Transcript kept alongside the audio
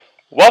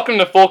Welcome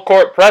to Full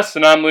Court Press,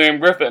 and I'm Liam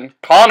Griffin.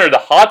 Connor, the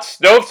hot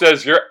stove,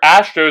 says your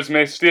Astros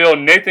may steal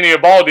Nathan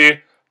Eovaldi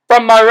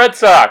from my Red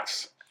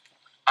Sox.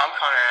 I'm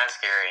Connor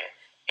Adzgery,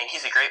 and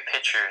he's a great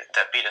pitcher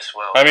that beat us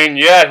well. I mean,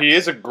 yeah, he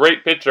is a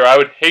great pitcher. I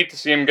would hate to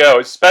see him go,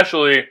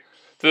 especially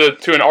to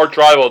an arch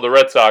rival, the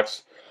Red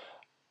Sox.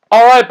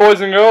 Alright, boys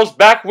and girls,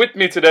 back with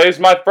me today is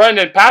my friend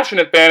and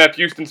passionate fan of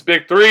Houston's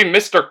Big Three,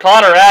 Mr.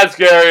 Connor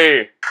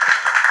Adzgery.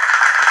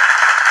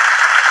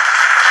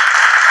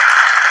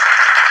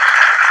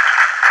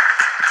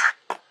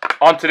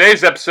 On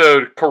today's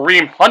episode,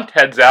 Kareem Hunt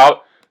heads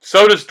out,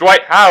 so does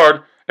Dwight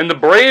Howard, and the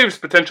Braves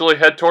potentially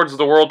head towards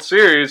the World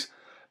Series.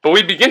 But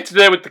we begin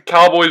today with the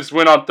Cowboys'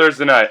 win on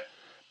Thursday night.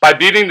 By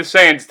beating the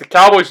Saints, the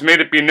Cowboys made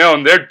it be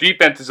known their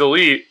defense is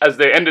elite as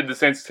they ended the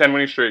Saints'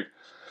 10-winning streak.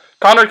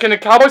 Connor, can the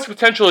Cowboys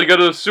potentially go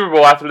to the Super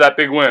Bowl after that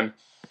big win?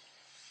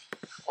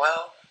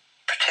 Well,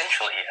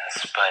 potentially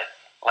yes, but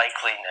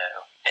likely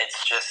no.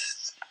 It's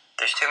just,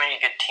 there's too many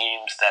good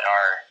teams that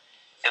are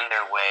in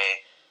their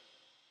way,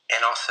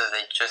 and also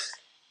they just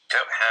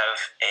don't have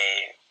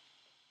a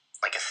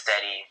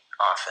steady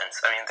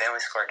offense. I mean, they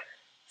only scored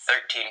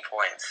 13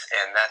 points,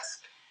 and that's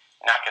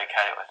not going to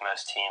cut it with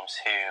most teams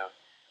who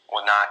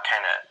will not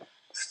kind of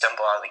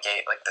stumble out of the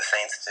gate like the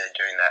Saints did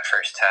during that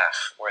first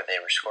half where they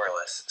were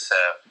scoreless. So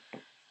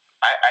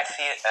I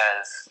see it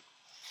as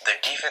their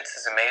defense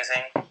is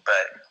amazing,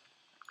 but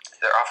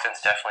their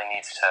offense definitely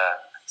needs to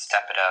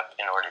step it up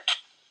in order to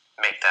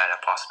make that a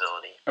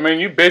possibility. I mean,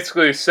 you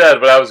basically said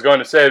what I was going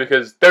to say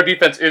because their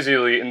defense is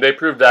elite, and they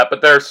proved that,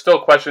 but there are still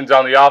questions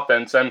on the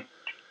offense, and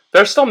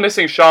they're still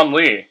missing Sean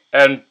Lee.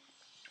 And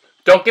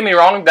don't get me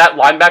wrong, that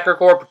linebacker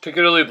core,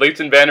 particularly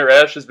Leighton Vander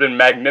Esch, has been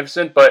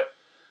magnificent, but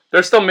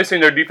they're still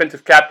missing their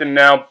defensive captain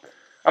now.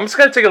 I'm just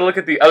going to take a look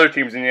at the other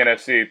teams in the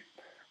NFC.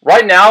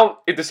 Right now,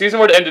 if the season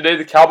were to end today,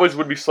 the Cowboys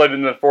would be slated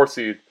in the 4th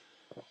seed.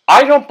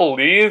 I don't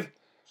believe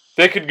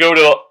they could go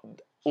to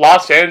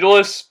Los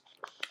Angeles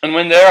and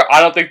win there.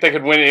 I don't think they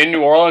could win in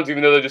New Orleans,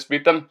 even though they just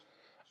beat them.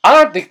 I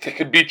don't think they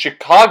could beat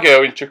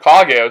Chicago in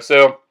Chicago,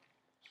 so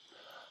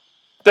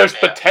there's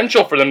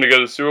potential for them to go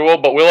to the Super Bowl,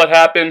 but will it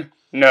happen?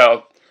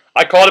 No.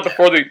 I called it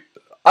before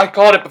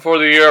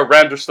the year.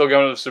 Rams are still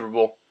going to the Super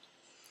Bowl.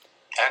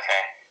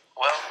 Okay.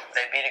 Well,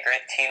 they beat a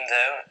great team,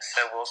 though,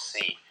 so we'll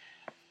see.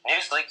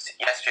 News leaked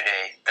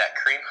yesterday that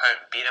Kareem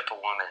Hunt beat up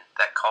a woman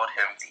that called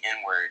him the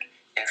N-word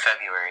in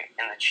February,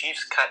 and the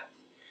Chiefs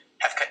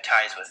have cut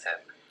ties with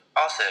him.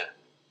 Also,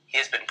 he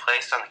has been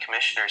placed on the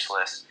commissioner's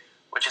list,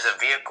 which is a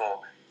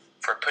vehicle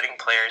for putting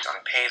players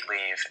on paid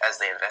leave as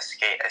they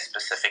investigate a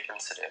specific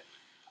incident.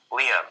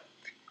 Liam,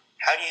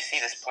 how do you see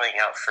this playing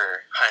out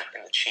for Hunt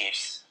and the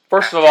Chiefs?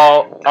 First of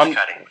all, I'm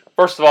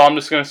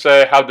just going to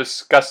say how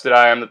disgusted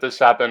I am that this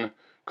happened.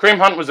 Kareem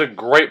Hunt was a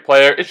great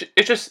player.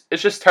 It's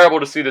just terrible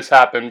to see this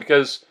happen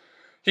because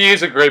he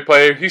is a great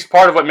player. He's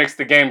part of what makes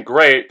the game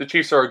great. The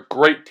Chiefs are a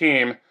great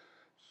team.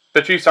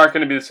 The Chiefs aren't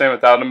going to be the same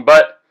without him.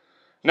 But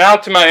now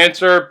to my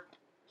answer.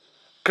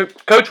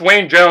 Coach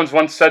Wayne Jones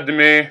once said to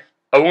me,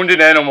 a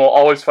wounded animal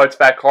always fights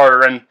back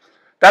harder, and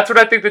that's what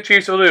I think the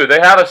Chiefs will do.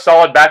 They have a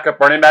solid backup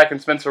running back in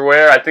Spencer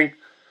Ware. I think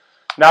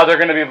now they're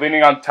going to be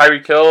leaning on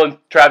Tyreek Hill and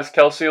Travis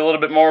Kelce a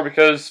little bit more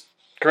because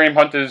Kareem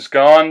Hunt is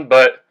gone,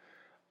 but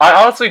I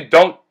honestly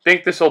don't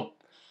think this will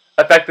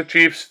affect the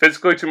Chiefs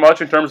physically too much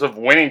in terms of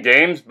winning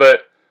games,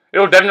 but it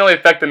will definitely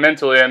affect them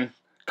mentally, and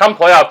come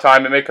playoff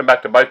time, it may come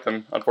back to bite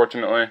them,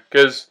 unfortunately,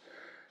 because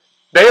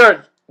they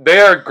are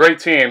a great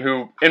team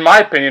who, in my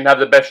opinion, have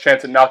the best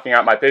chance at knocking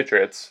out my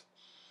Patriots.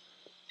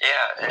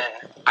 Yeah,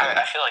 and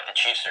I feel like the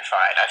Chiefs are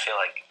fine. I feel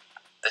like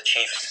the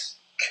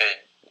Chiefs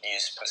could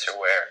use Spencer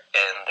Ware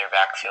in their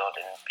backfield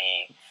and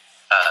be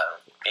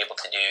able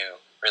to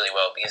do really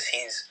well because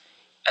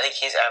I think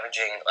he's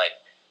averaging like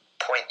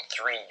 0.3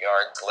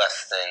 yards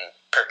less than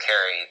per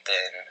carry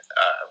than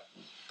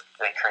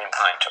Kareem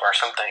Hunt or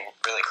something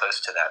really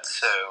close to that.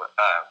 So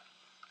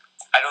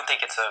I don't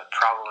think it's a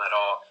problem at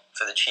all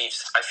for the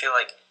Chiefs. I feel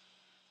like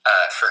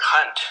for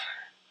Hunt,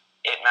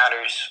 it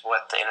matters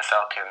what the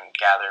NFL can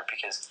gather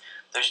because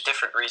there's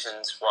different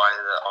reasons why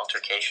the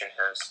altercation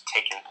has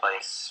taken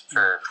place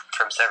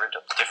from several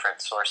different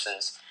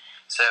sources.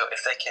 So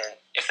if they can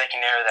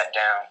narrow that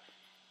down,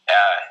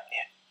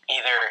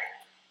 either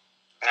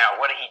now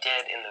what he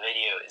did in the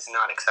video is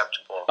not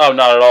acceptable. Oh,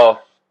 not at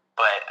all.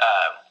 But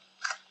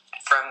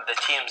from the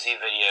TMZ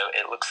video,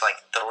 it looks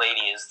like the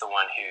lady is the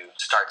one who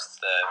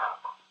starts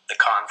the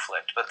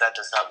conflict, but that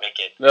does not make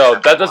it. No,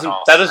 that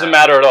doesn't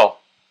matter at all.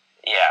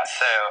 Yeah,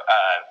 so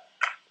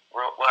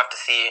we'll have to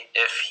see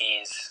if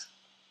he's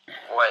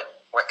what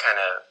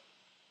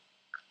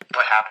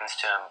happens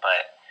to him,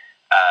 but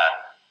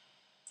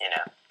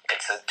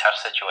it's a tough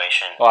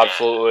situation. Oh,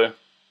 absolutely. And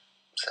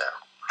so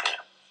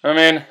I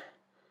mean,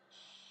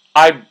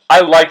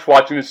 I liked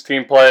watching this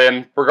team play,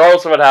 and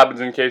regardless of what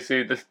happens in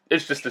KC,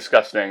 it's just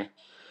disgusting.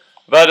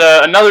 But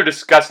another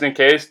disgusting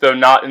case, though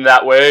not in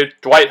that way,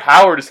 Dwight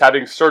Howard is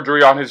having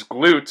surgery on his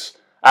glutes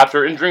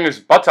after injuring his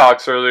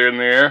buttocks earlier in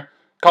the year,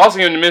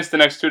 causing him to miss the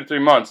next 2 to 3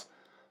 months.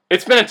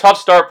 It's been a tough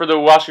start for the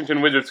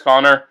Washington Wizards,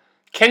 Connor.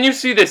 can you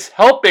see this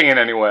helping in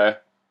any way?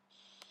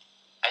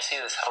 I see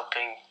this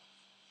helping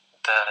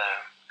the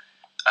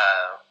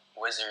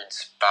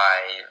Wizards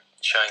by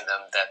showing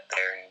them that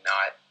they're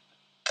not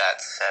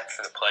that set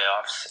for the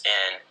playoffs,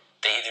 and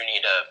they either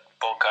need to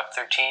bulk up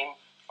their team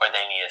or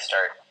they need to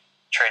start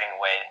trading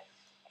away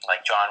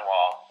like John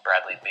Wall,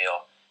 Bradley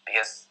Beal,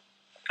 because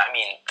I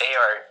mean they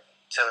are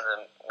some of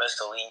the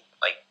most elite,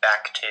 like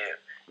back to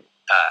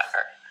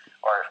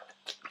or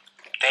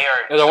they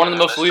are. Yeah, they're one of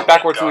the most elite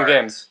backwards in the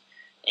game.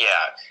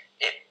 Yeah,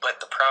 but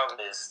the problem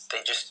is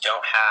they just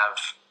don't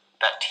have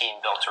that team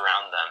built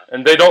around them,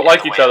 and they don't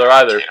like each other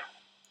either.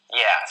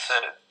 Yeah, so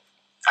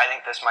I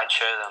think this might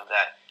show them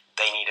that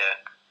they need to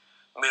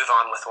move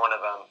on with one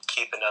of them,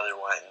 keep another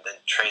one, and then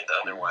trade the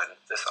other one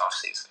this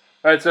offseason.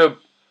 All right, so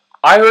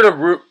I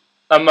heard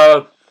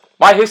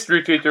my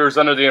history teacher was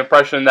under the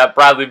impression that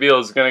Bradley Beal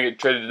is going to get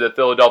traded to the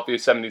Philadelphia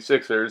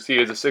 76ers. He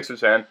is a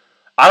Sixers fan.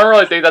 I don't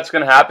really think that's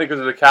going to happen because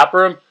of the cap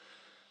room.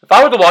 If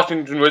I were the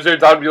Washington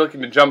Wizards, I would be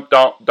looking to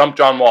dump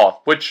John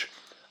Wall, which,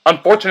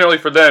 unfortunately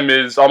for them,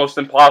 is almost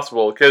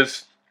impossible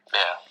because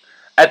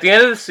at the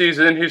end of the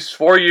season, his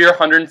 4-year,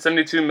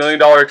 $172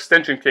 million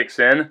extension kicks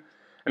in,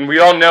 and we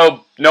all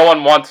know no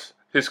one wants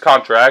his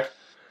contract.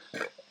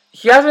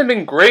 He hasn't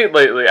been great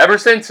lately. Ever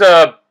since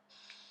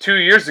 2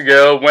 years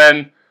ago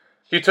when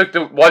he took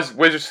the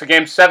Wizards to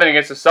Game 7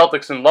 against the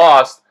Celtics and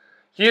lost,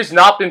 he has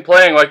not been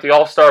playing like the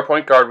all-star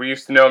point guard we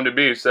used to know him to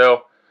be.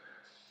 So,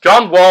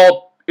 John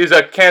Wall is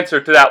a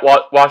cancer to that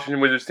Washington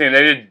Wizards team.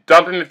 They need to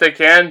dump him if they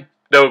can,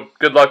 though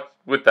good luck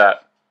with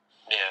that.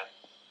 Yeah.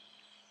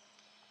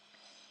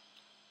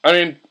 I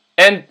mean,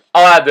 and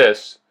I'll add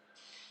this.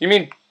 You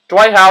mean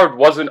Dwight Howard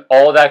wasn't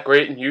all that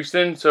great in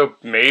Houston, so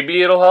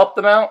maybe it'll help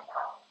them out?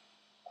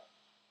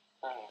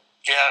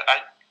 Yeah,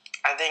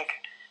 I think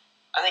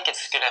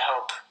it's going to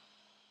help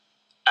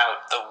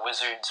out the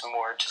Wizards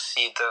more to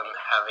see them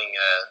having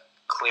a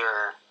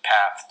clearer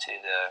path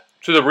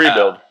to the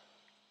rebuild.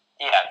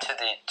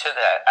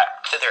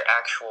 To their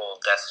actual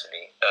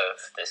destiny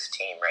of this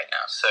team right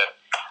now. So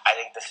I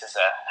think this is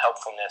a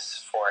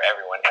helpfulness for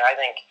everyone, and I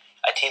think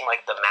a team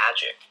like the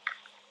Magic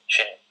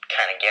should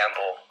kind of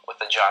gamble with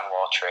the John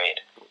Wall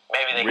trade.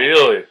 Maybe they can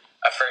get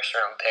a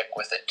first-round pick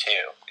with it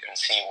too, and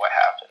see what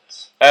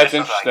happens. That's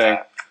interesting.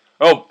 Like that.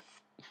 Oh,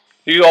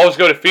 you always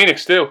go to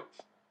Phoenix too.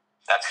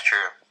 That's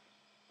true.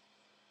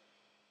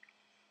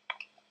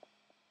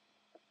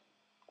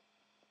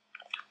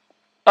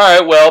 All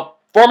right. Well,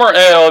 former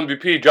AL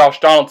MVP Josh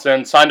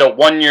Donaldson signed a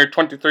 1-year,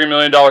 $23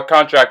 million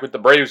contract with the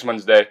Braves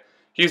Wednesday.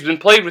 He's been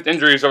plagued with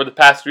injuries over the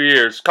past few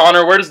years.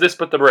 Connor, where does this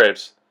put the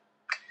Braves?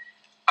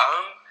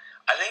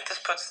 I think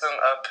this puts them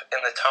up in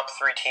the top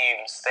 3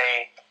 teams.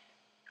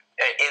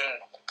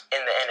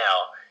 In the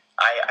NL.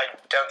 I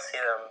don't see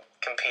them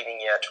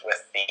competing yet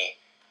with the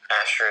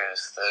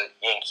Astros, the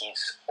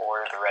Yankees,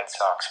 or the Red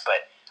Sox,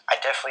 but I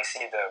definitely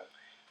see them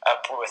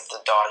up with the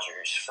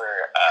Dodgers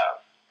for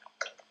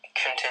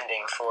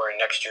contending for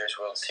next year's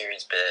World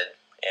Series bid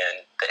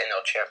and the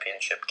NL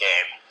Championship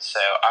game.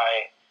 So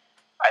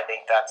I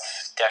think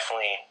that's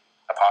definitely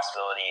a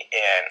possibility,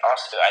 and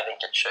also I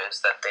think it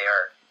shows that they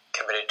are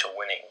committed to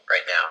winning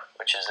right now,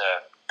 which is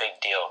a big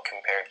deal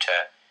compared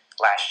to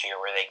last year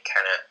where they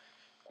kind of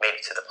made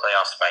it to the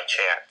playoffs by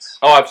chance.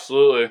 Oh,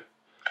 absolutely.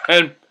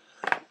 And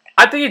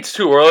I think it's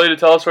too early to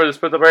tell us where to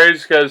put the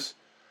Braves because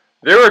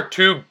there are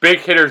 2 big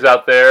hitters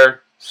out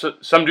there,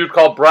 some dude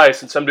called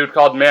Bryce and some dude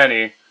called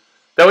Manny,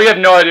 that we have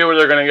no idea where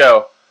they're going to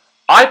go.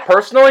 I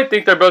personally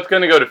think they're both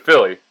going to go to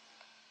Philly.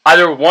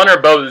 Either one or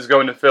both is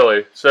going to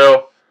Philly.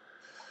 So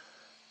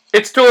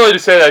it's too early to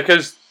say that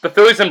because the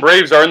Phillies and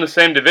Braves are in the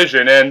same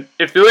division, and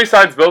if Philly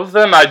signs both of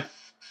them, I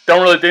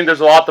don't really think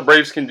there's a lot the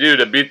Braves can do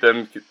to beat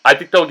them. I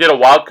think they'll get a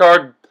wild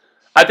card.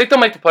 I think they'll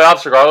make the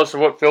playoffs regardless of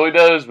what Philly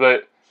does,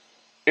 but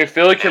if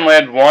Philly can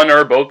land one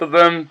or both of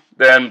them,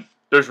 then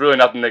there's really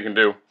nothing they can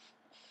do.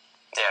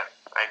 Yeah,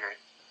 I agree.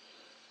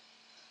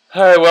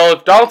 All right, well,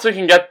 if Donaldson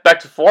can get back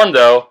to form,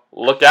 though,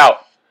 look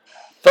out.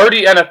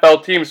 30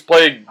 NFL teams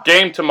play a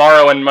game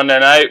tomorrow and Monday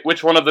night.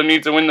 Which one of them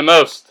needs to win the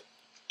most?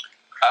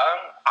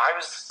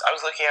 I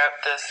was looking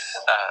at this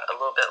a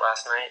little bit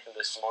last night and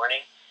this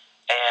morning,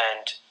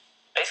 and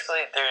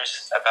basically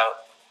there's a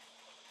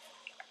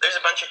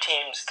bunch of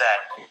teams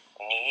that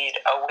need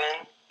a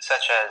win,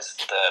 such as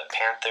the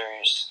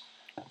Panthers,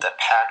 the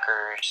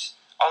Packers,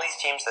 all these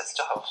teams that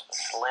still have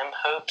slim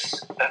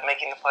hopes of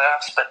making the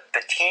playoffs, but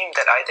the team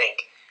that I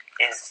think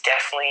is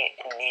definitely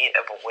in need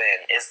of a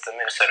win is the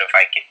Minnesota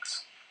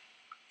Vikings.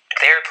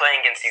 They're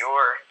playing against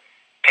your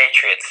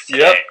Patriots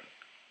today.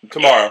 Yep.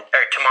 Tomorrow,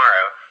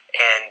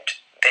 and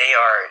they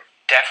are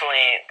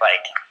definitely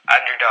like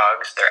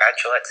underdogs. They're at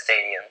Gillette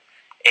Stadium,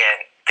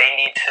 and they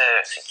need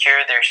to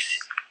secure their.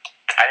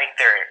 I think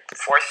they're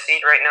 4th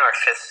seed right now or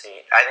 5th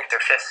seed. I think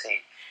they're 5th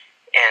seed,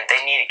 and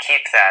they need to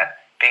keep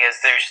that because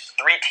there's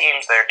 3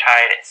 teams that are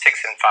tied at 6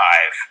 and 5,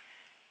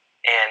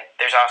 and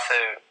there's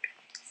also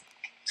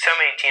so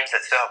many teams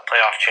that still have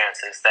playoff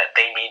chances that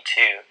they need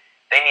to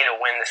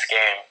win this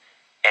game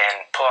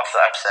and pull off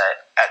the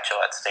upset at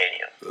Gillette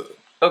Stadium.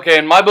 Okay,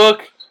 in my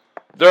book,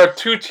 there are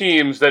two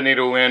teams that need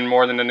to win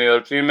more than any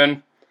other team,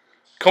 and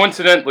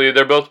coincidentally,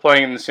 they're both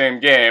playing in the same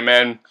game,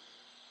 and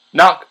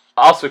not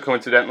also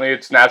coincidentally,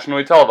 it's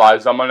nationally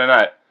televised on Monday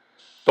night.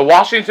 The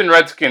Washington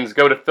Redskins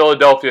go to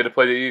Philadelphia to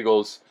play the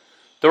Eagles.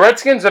 The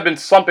Redskins have been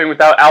slumping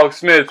without Alex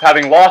Smith,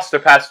 having lost their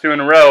past 2 in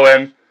a row,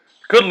 and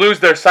could lose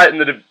their sight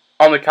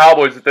on the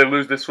Cowboys if they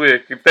lose this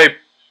week.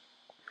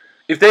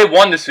 If they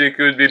won this week,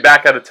 it would be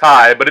back at a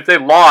tie. But if they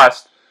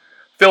lost,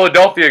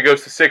 Philadelphia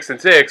goes to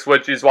 6-6,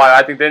 which is why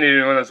I think they need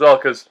to win as well,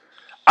 because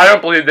I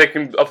don't believe they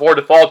can afford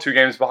to fall 2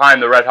 games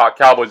behind the Red Hot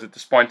Cowboys at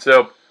this point.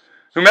 So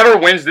whomever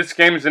wins this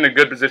game is in a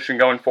good position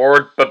going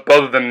forward, but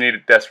both of them need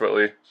it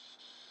desperately.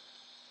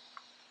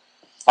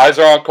 Eyes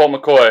are on Colt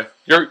McCoy.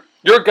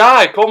 Your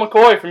guy, Colt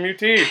McCoy from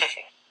UT. Yeah.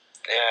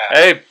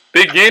 Hey,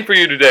 big game for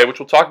you today, which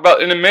we'll talk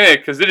about in a minute,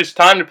 because it is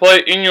time to play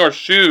In Your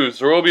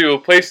Shoes, or we'll be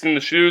replaced in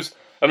the shoes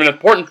of an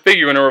important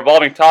figure in a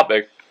revolving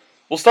topic.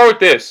 We'll start with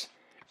this.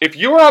 If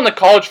you were on the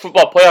College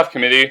Football Playoff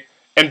Committee,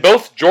 and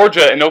both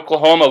Georgia and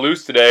Oklahoma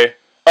lose today,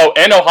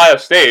 and Ohio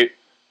State,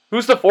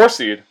 who's the 4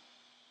 seed?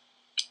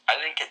 I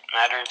think it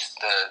matters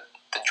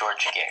the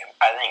Georgia game.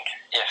 I think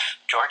if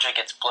Georgia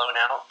gets blown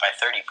out by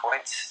 30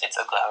 points, it's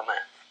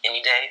Oklahoma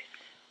any day.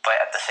 But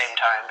at the same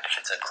time, if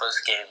it's a close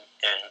game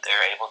and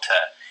they're able to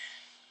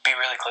be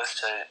really close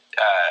to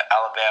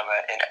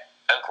Alabama and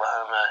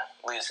Oklahoma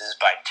loses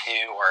by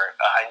 2 or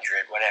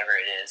 100, whatever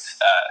it is,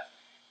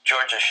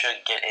 Georgia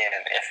should get in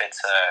if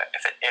it's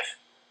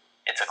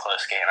a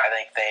close game. I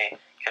think they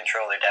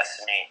control their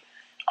destiny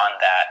on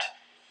that.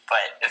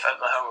 But if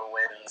Oklahoma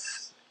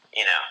wins,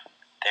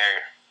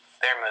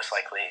 they're most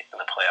likely in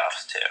the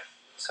playoffs too.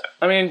 So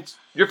I mean,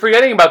 you're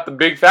forgetting about the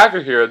big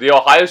factor here, the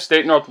Ohio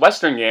State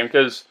Northwestern game,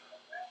 because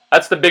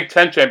that's the Big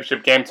Ten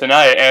championship game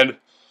tonight. And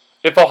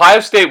if Ohio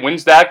State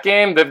wins that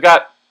game,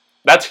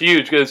 that's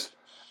huge, because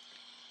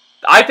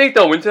I think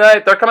they'll win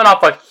tonight. They're coming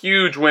off a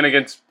huge win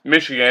against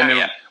Michigan. Oh,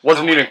 yeah.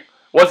 It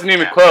wasn't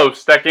even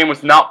close. That game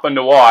was not fun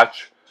to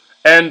watch.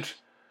 And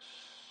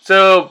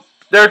so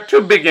there are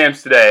 2 big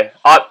games today,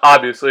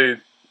 obviously.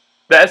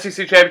 The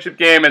SEC championship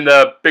game and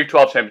the Big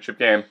 12 championship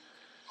game.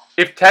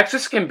 If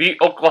Texas can beat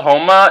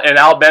Oklahoma and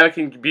Alabama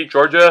can beat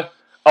Georgia,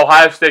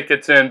 Ohio State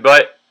gets in.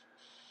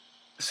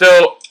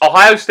 So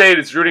Ohio State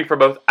is rooting for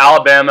both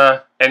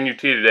Alabama and UT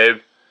today.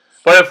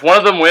 But if one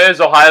of them wins,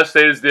 Ohio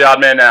State is the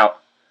odd man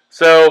out.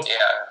 So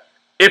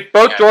if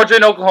both Georgia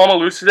and Oklahoma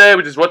lose today,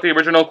 which is what the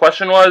original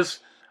question was,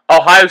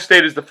 Ohio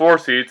State is the 4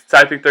 seed. So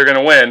I think they're going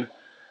to win.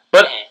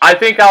 But I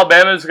think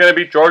Alabama is going to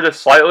beat Georgia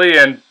slightly,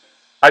 and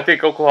I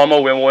think Oklahoma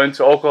will win.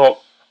 So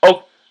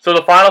so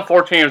the final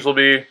 4 teams will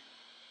be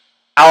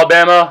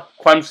Alabama,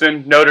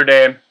 Clemson, Notre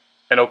Dame,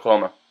 and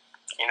Oklahoma.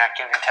 You're not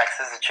giving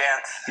Texas a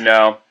chance.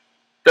 No.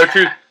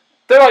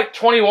 They're like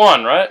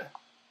 21, right?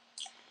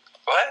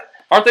 What?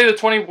 Aren't they the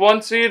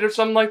 21 seed or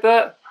something like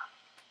that?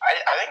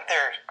 I think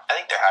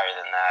they're higher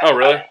than that. Oh,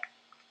 really?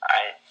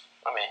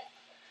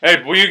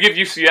 Hey, will you give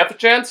UCF a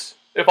chance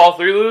if all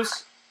 3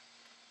 lose?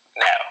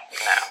 No.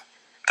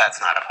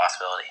 That's not a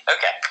possibility.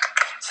 Okay.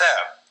 So,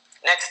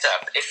 next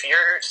up, if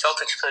you're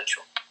Celtics coach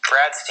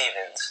Brad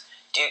Stevens,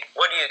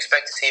 what do you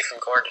expect to see from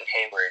Gordon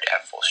Hayward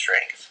at full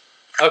strength?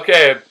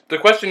 Okay, the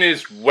question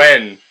is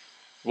when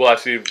will I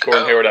see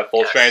Gordon Hayward at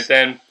full strength?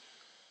 And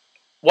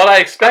what I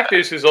expect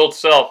is his old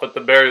self at the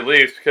very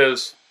least,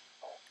 because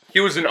he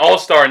was an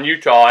all-star in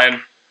Utah,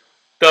 and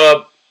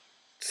the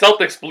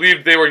Celtics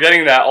believed they were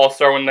getting that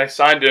all-star when they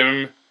signed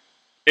him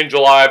in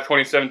July of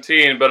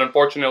 2017, but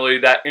unfortunately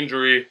that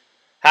injury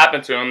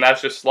happened to him.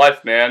 That's just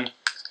life, man.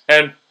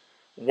 And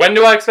when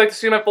do I expect to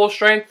see him at full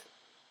strength?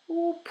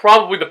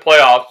 Probably the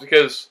playoffs,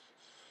 because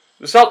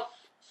the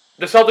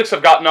Celtics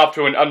have gotten off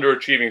to an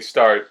underachieving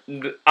start.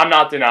 I'm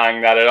not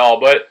denying that at all,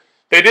 but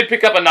they did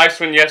pick up a nice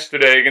win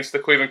yesterday against the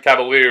Cleveland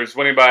Cavaliers,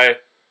 winning by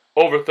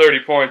over 30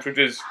 points, which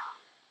is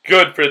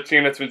good for a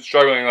team that's been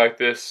struggling like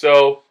this.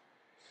 So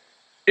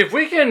if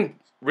we can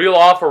reel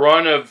off a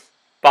run of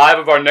 5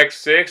 of our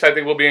next 6, I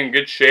think we'll be in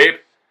good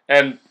shape.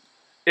 And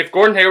if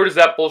Gordon Hayward is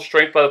at full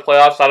strength by the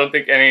playoffs, I don't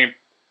think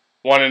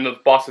anyone in the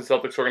Boston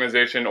Celtics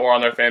organization or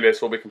on their fan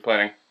base will be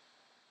complaining.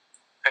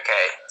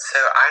 Okay,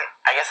 so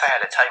I guess I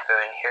had a typo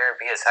in here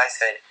because I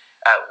said,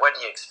 what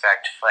do you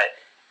expect? But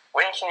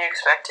when can you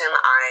expect him?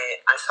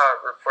 I saw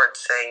a report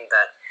saying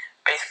that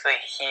basically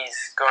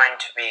he's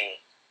going to be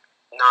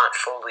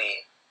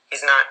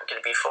he's not going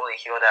to be fully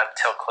healed up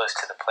till close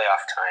to the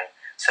playoff time.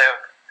 So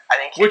I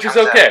think Which is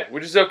okay.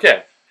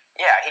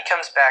 Yeah, he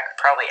comes back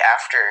probably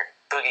after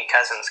Boogie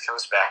Cousins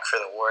comes back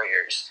for the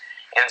Warriors.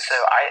 And so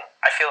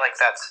I feel like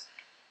that's,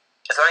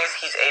 as long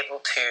as he's able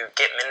to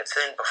get minutes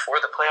in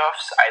before the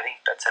playoffs, I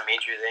think that's a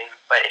major thing.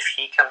 But if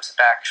he comes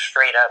back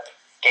straight up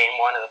game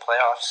 1 of the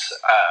playoffs,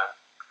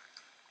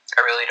 I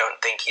really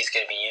don't think he's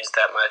going to be used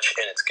that much,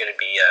 and it's going to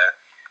be a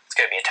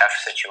tough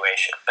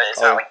situation. But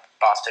it's not like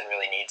Boston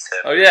really needs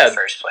him in the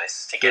first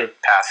place to get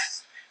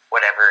past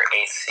whatever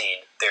 8th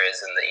seed there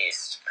is in the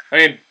East. I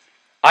mean,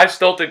 I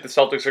still think the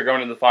Celtics are going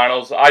to the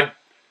finals. I've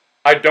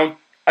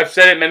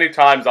said it many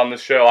times on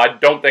this show. I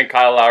don't think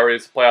Kyle Lowry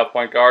is a playoff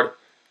point guard.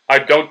 I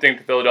don't think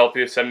the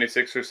Philadelphia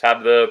 76ers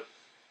have the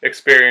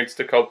experience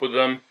to cope with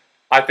them.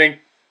 I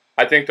think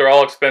they're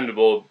all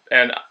expendable,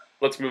 and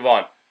let's move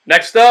on.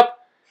 Next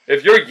up,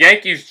 if you're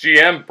Yankees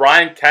GM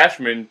Brian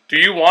Cashman, do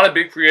you want a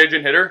big free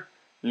agent hitter,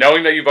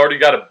 knowing that you've already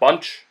got a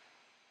bunch?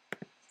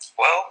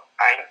 Well,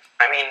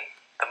 I mean,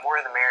 the more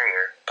the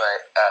merrier,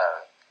 but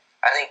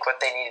I think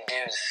what they need to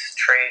do is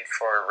trade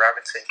for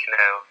Robinson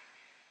Cano.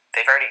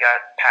 They've already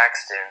got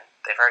Paxton.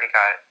 They've already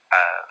got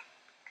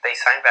they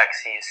signed back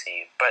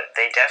CSC, but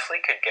they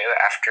definitely could go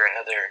after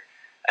another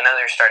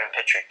starting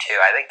pitcher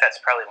too. I think that's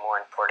probably more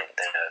important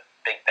than a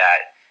big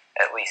bat,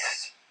 at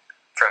least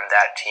from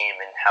that team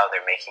and how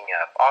they're making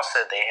up.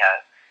 Also, they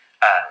have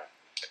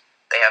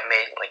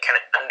made like kind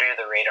of under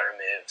the radar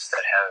moves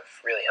that have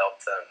really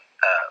helped them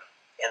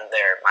in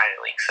their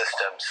minor league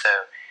system. So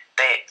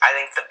I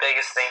think the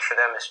biggest thing for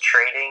them is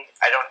trading.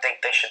 I don't think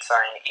they should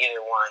sign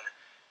either one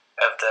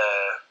of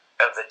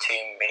the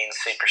two main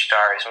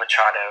superstars,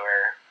 Machado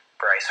or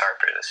Bryce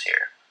Harper, this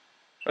year.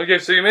 Okay,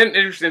 so you made an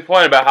interesting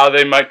point about how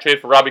they might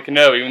trade for Robbie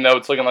Cano, even though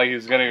it's looking like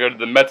he's going to go to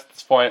the Mets at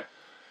this point.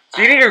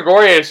 Didi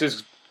Gregorius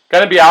is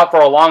going to be out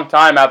for a long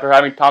time after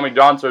having Tommy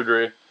John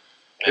surgery.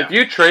 Yeah. If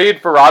you trade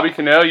for Robbie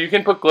Cano, you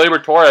can put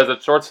Gleyber Torres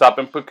at shortstop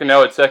and put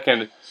Cano at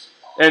second.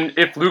 And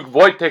if Luke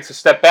Voigt takes a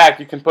step back,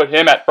 you can put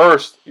him at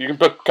first. You can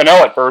put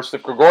Cano at first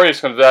if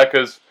Gregorius comes back,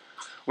 because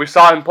we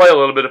saw him play a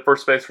little bit of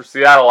first base for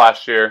Seattle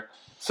last year.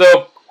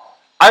 So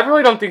I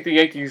really don't think the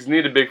Yankees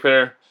need a big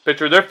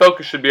pitcher. Their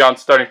focus should be on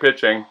starting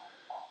pitching.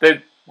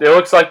 It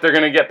looks like they're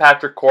going to get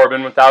Patrick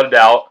Corbin without a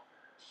doubt.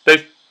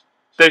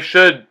 They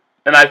should,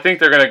 and I think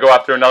they're going to go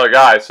after another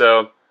guy.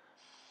 So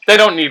they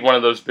don't need one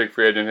of those big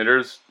free agent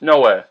hitters. No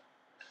way.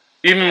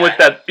 Even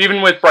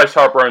with Bryce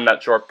Harper in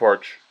that short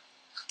porch.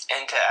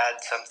 And to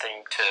add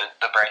something to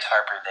the Bryce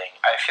Harper thing,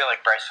 I feel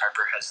like Bryce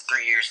Harper has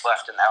 3 years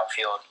left in the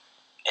outfield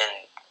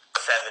and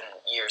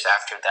 7 years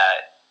after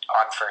that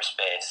on first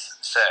base.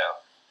 So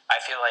I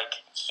feel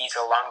like he's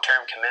a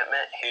long-term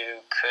commitment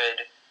who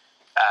could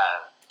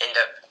end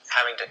up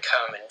having to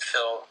come and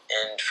fill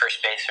in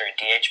first base or a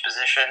DH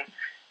position.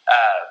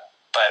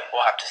 But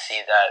we'll have to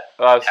see that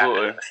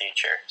happen in the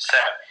future. So,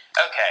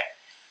 okay.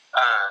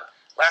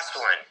 Last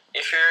one.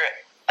 If you're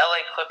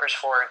LA Clippers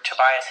forward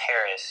Tobias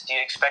Harris, do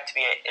you expect to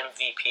be an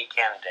MVP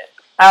candidate?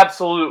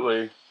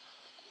 Absolutely.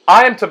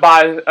 I am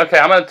Tobias. Okay,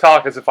 I'm going to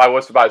talk as if I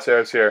was Tobias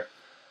Harris here.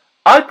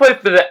 I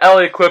played for the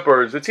LA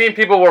Clippers, the team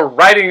people were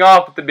writing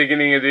off at the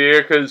beginning of the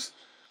year because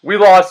we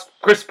lost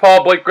Chris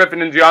Paul, Blake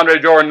Griffin, and DeAndre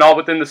Jordan all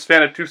within the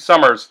span of 2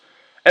 summers.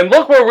 And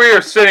look where we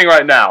are sitting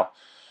right now.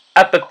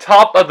 At the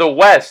top of the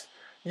West.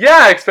 Yeah,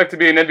 I expect to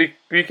be an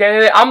MVP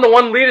candidate. I'm the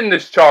one leading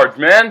this charge,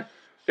 man.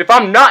 If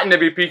I'm not an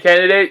MVP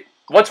candidate,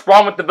 what's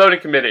wrong with the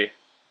voting committee?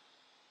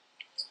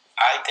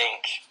 I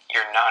think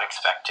you're not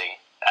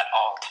expecting at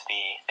all to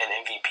be an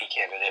MVP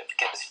candidate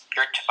because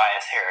you're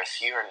Tobias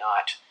Harris. You are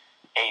not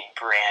a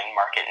brand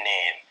market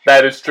name.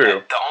 That is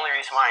true. The only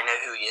reason why I know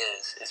who he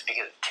is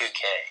because of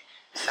 2K.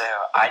 So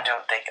I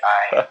don't think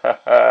I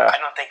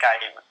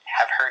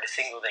have heard a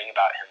single thing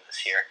about him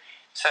this year.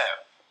 So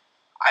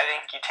I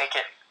think you take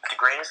it with a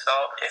grain of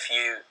salt. If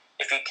you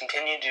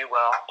continue to do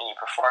well and you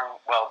perform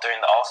well during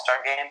the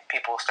All-Star game,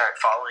 people will start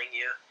following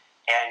you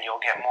and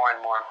you'll get more and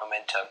more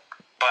momentum.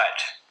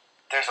 But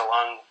there's a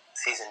long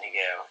season to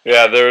go.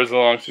 Yeah, there is a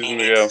long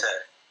season to go.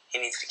 He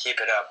needs to keep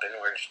it up in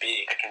order to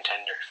be a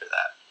contender for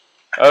that.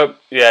 Oh,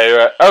 yeah, you're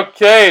right.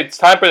 Okay, it's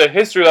time for the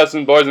history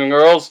lesson, boys and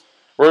girls,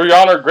 where we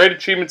honor great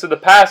achievements of the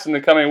past in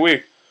the coming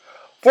week.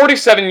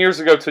 47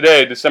 years ago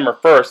today, December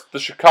 1st, the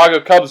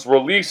Chicago Cubs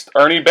released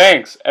Ernie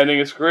Banks, ending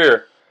his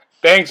career.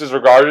 Banks is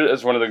regarded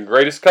as one of the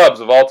greatest Cubs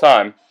of all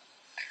time.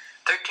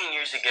 13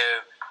 years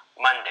ago,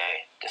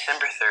 Monday,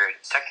 December 3rd,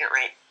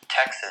 second-rate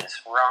Texas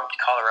romped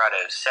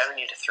Colorado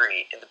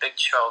 70-3 in the Big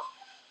 12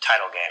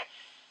 title game.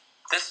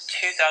 This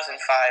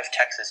 2005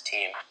 Texas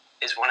team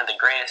is one of the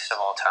greatest of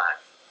all time.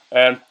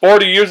 And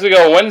 40 years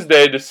ago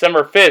Wednesday,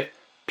 December 5th,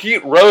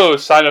 Pete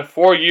Rose signed a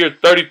 4-year,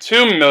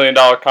 $32 million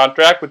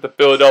contract with the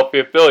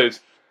Philadelphia Phillies.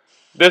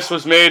 This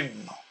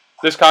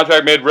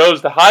contract made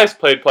Rose the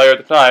highest paid player at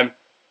the time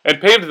and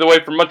paved the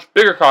way for much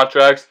bigger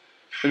contracts,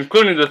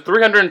 including the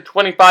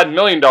 $325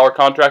 million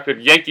contract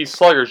of Yankees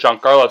slugger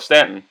Giancarlo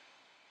Stanton.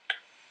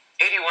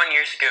 81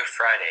 years ago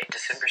Friday,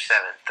 December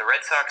 7th, the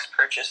Red Sox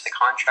purchased the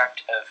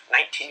contract of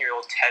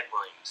 19-year-old Ted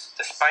Williams.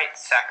 Despite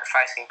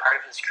sacrificing part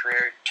of his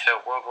career to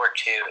World War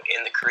II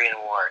in the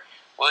Korean War,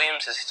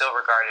 Williams is still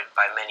regarded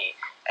by many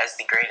as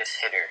the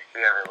greatest hitter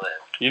who ever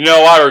lived. You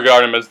know I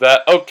regard him as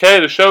that. Okay,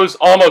 the show's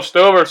almost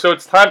over, so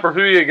it's time for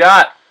Who You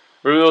Got.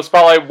 We will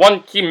spotlight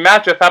one key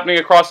matchup happening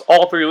across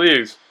all 3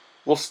 leagues.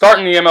 We'll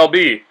start in the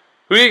MLB.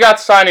 Who you got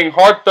signing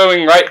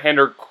hard-throwing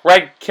right-hander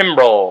Craig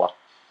Kimbrell?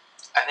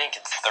 I think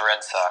it's the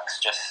Red Sox,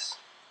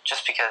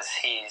 just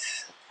because he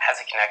has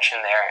a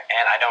connection there,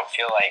 and I don't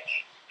feel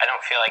like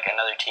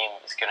another team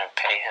is going to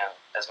pay him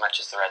as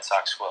much as the Red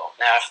Sox will.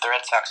 Now, if the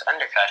Red Sox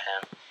undercut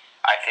him,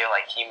 I feel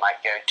like he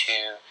might go to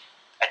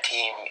a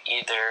team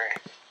either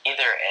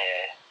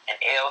an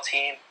AL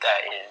team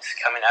that is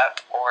coming up,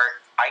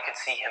 or I could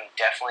see him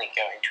definitely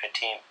going to a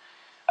team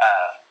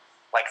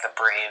like the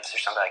Braves or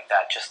something like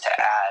that, just to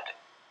add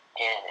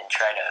in and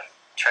try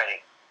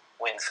to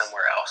win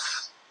somewhere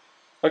else.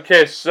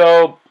 Okay,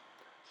 so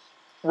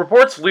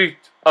reports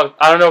leaked. I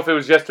don't know if it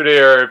was yesterday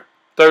or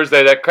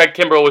Thursday that Craig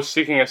Kimbrell was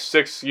seeking a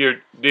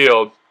 6-year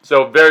deal,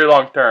 so very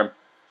long term.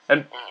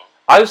 And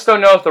I just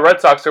don't know if the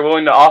Red Sox are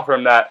willing to offer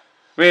him that.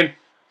 I mean,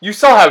 you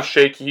saw how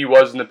shaky he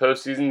was in the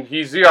postseason.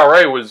 His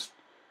ERA was,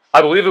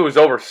 I believe it was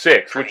over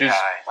 6, which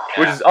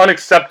is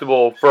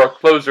unacceptable for a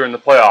closer in the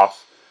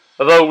playoffs.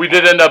 Although it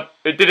did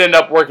end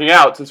up working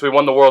out since we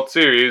won the World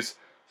Series.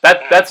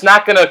 That's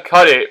not going to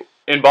cut it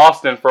in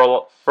Boston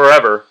for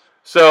forever.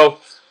 So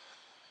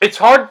it's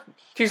hard.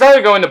 He's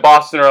either going to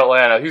Boston or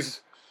Atlanta.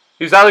 He's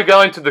either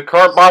going to the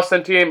current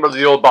Boston team or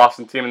the old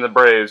Boston team in the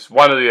Braves.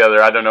 One or the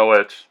other. I don't know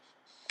which.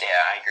 Yeah,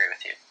 I agree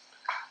with you.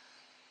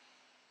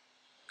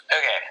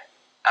 Okay.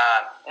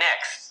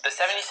 Next, the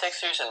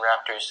 76ers and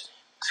Raptors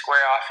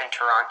square off in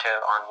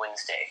Toronto on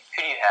Wednesday.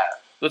 Who do you have?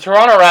 The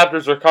Toronto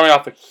Raptors are coming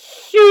off a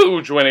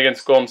huge win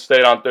against Golden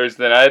State on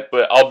Thursday night,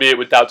 but albeit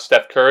without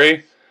Steph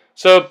Curry.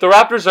 So the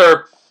Raptors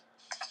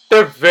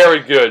they're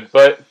very good,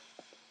 but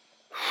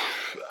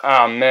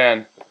oh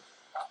man.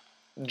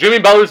 Jimmy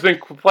Butler's been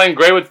playing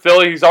great with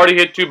Philly. He's already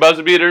hit 2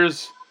 buzzer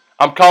beaters.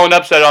 I'm calling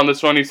upset on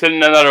this one. He's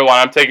hitting another one.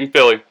 I'm taking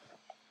Philly.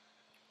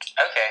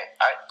 Okay.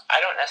 I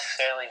don't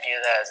necessarily view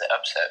that as an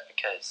upset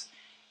because,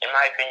 in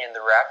my opinion,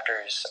 the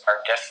Raptors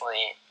are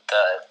definitely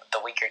the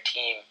weaker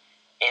team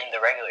in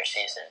the regular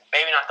season.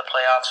 Maybe not the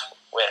playoffs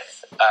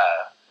with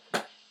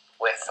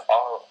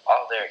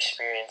all their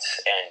experience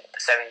and the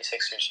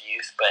 76ers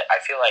youth, but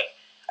I feel like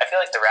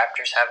the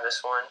Raptors have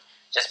this one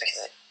just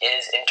because it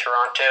is in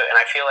Toronto, and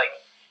I feel like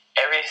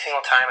every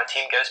single time a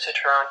team goes to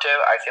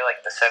Toronto, I feel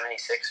like the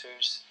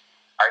 76ers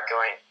are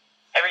going.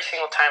 Every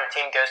single time a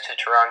team goes to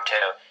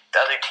Toronto,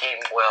 the other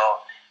team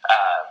will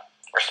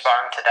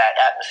respond to that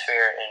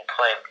atmosphere and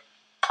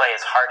play as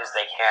hard as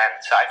they can.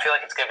 So I feel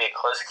like it's going to be a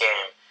close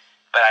game,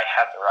 but I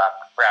have the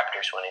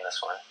Raptors winning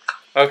this one.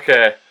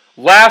 Okay,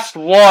 last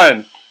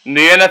one in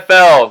the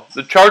NFL.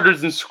 The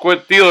Chargers and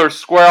Steelers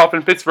square off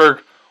in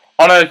Pittsburgh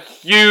on a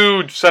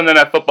huge Sunday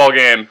Night Football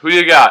game. Who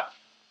you got?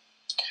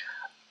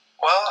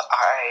 Well,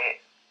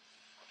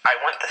 I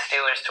want the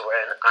Steelers to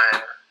win.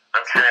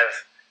 I'm kind of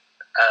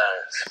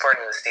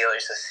supporting the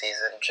Steelers this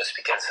season just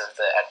because of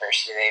the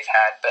adversity they've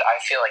had, but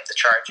I feel like the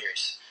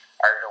Chargers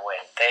are going to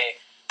win.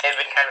 They've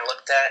been kind of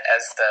looked at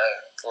as the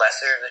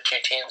lesser of the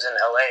 2 teams in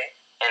LA,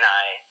 and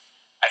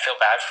I feel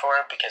bad for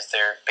them because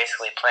they're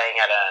basically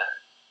playing at a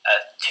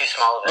too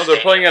small of a stadium.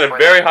 They're playing at a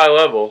very high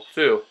level,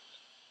 too.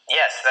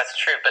 Yes, that's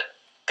true, but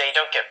they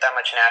don't get that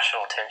much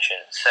national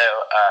attention, so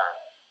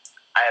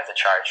I have the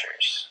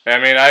Chargers.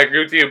 I mean, I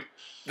agree with you.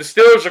 The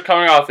Steelers are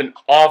coming off an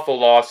awful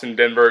loss in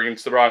Denver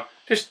against the Broncos.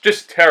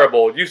 Just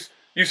terrible.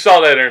 You saw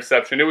that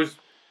interception. It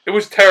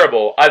was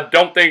terrible. I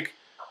don't think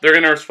they're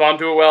going to respond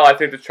to it well. I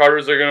think the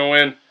Chargers are going to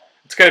win.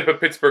 It's going to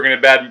put Pittsburgh in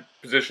a bad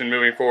position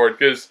moving forward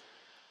because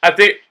I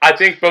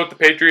think both the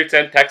Patriots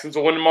and Texans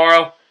will win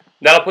tomorrow.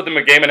 That'll put them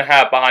a game and a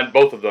half behind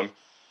both of them.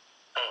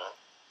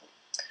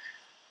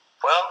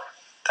 Well,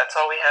 that's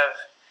all we have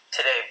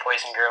today,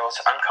 boys and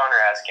girls. I'm Connor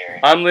Adzgery.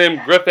 I'm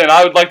Liam Griffin.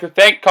 I would like to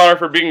thank Connor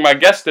for being my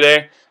guest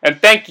today,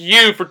 and thank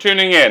you for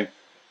tuning in.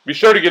 Be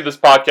sure to give this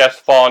podcast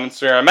a follow on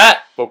Instagram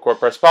at Full Court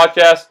Press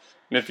Podcast,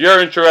 and if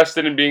you're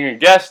interested in being a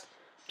guest,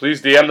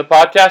 please DM the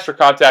podcast or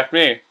contact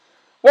me.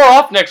 We're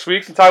off next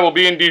week since I will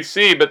be in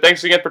DC, but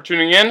thanks again for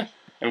tuning in,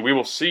 and we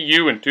will see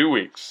you in 2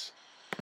 weeks.